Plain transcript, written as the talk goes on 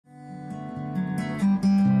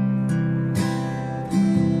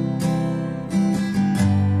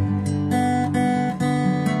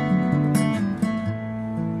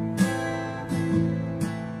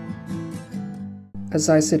As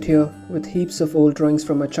I sit here with heaps of old drawings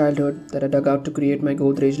from my childhood that I dug out to create my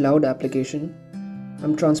Godrej Loud application,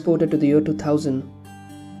 I'm transported to the year 2000,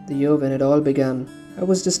 the year when it all began. I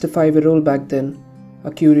was just a 5-year-old back then,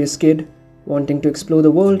 a curious kid wanting to explore the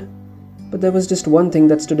world, but there was just one thing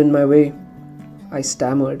that stood in my way. I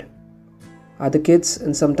stammered. Other kids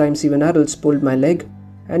and sometimes even adults pulled my leg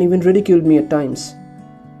and even ridiculed me at times.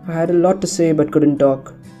 I had a lot to say but couldn't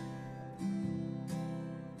talk.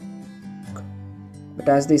 But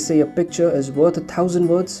as they say, a picture is worth 1,000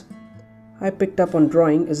 words. I picked up on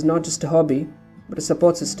drawing as not just a hobby, but a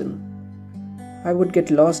support system. I would get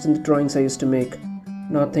lost in the drawings I used to make,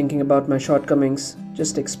 not thinking about my shortcomings,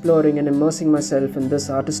 just exploring and immersing myself in this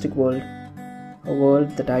artistic world, a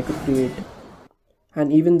world that I could create.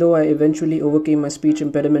 And even though I eventually overcame my speech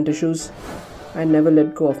impediment issues, I never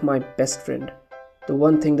let go of my best friend, the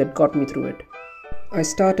one thing that got me through it. I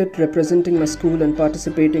started representing my school and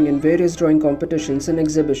participating in various drawing competitions and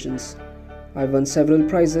exhibitions. I won several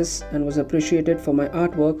prizes and was appreciated for my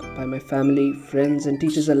artwork by my family, friends and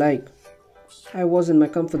teachers alike. I was in my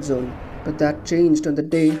comfort zone, but that changed on the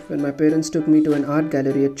day when my parents took me to an art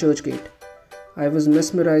gallery at Churchgate. I was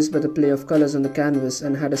mesmerized by the play of colors on the canvas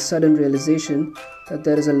and had a sudden realization that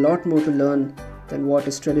there is a lot more to learn than what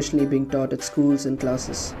is traditionally being taught at schools and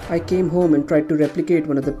classes. I came home and tried to replicate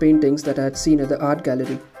one of the paintings that I had seen at the art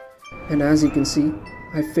gallery, and as you can see,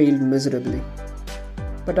 I failed miserably.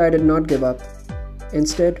 But I did not give up.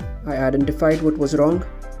 Instead, I identified what was wrong,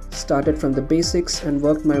 started from the basics and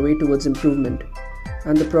worked my way towards improvement,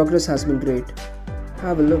 and the progress has been great.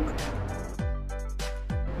 Have a look.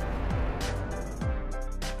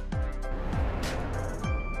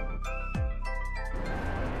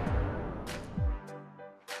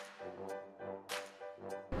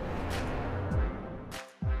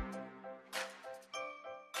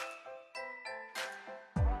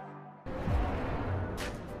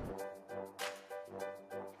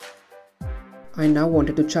 I now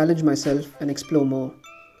wanted to challenge myself and explore more,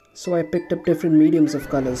 so I picked up different mediums of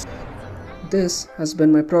colors. This has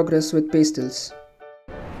been my progress with pastels.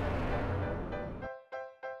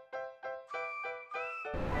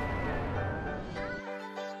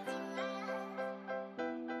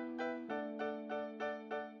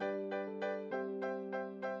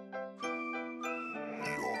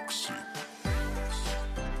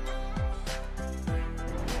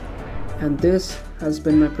 And this has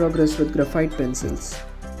been my progress with graphite pencils.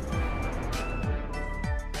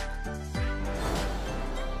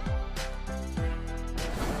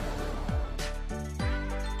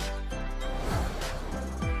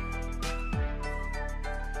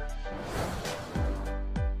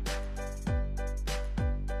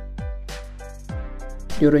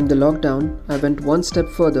 During the lockdown, I went one step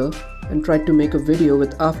further and tried to make a video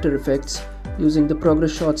with After Effects using the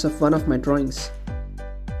progress shots of one of my drawings.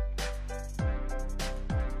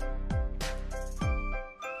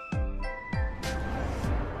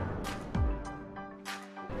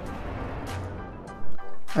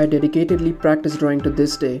 I dedicatedly practice drawing to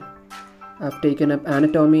this day. I've taken up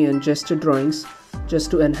anatomy and gesture drawings just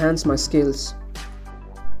to enhance my skills.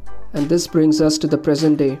 And this brings us to the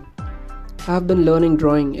present day. I've been learning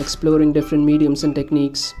drawing, exploring different mediums and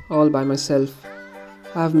techniques, all by myself.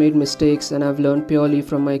 I've made mistakes and I've learned purely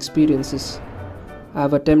from my experiences.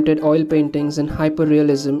 I've attempted oil paintings and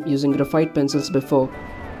hyperrealism using graphite pencils before,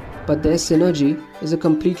 but their synergy is a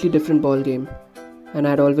completely different ballgame. And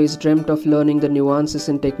I'd always dreamt of learning the nuances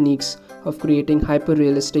and techniques of creating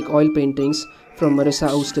hyper-realistic oil paintings from Marissa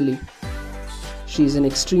Oosterlee. She's an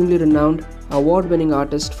extremely renowned, award-winning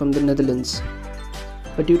artist from the Netherlands.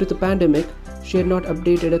 But due to the pandemic, she had not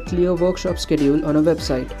updated a clear workshop schedule on her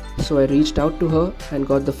website, so I reached out to her and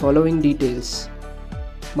got the following details.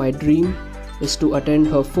 My dream is to attend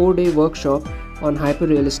her 4-day workshop on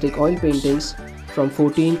hyper-realistic oil paintings from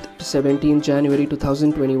 14th to 17th January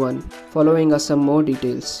 2021. Following are some more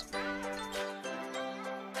details.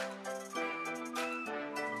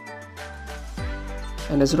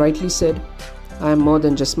 And as rightly said, I am more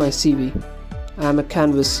than just my CV. I am a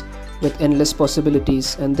canvas with endless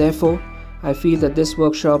possibilities, and therefore I feel that this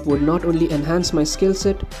workshop would not only enhance my skill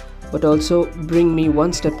set but also bring me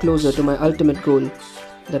one step closer to my ultimate goal,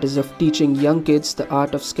 that is of teaching young kids the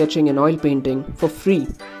art of sketching and oil painting for free,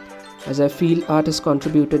 as I feel art has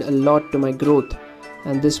contributed a lot to my growth,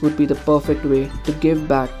 and this would be the perfect way to give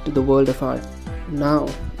back to the world of art. Now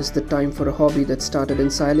is the time for a hobby that started in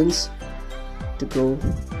silence to go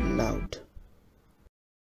loud.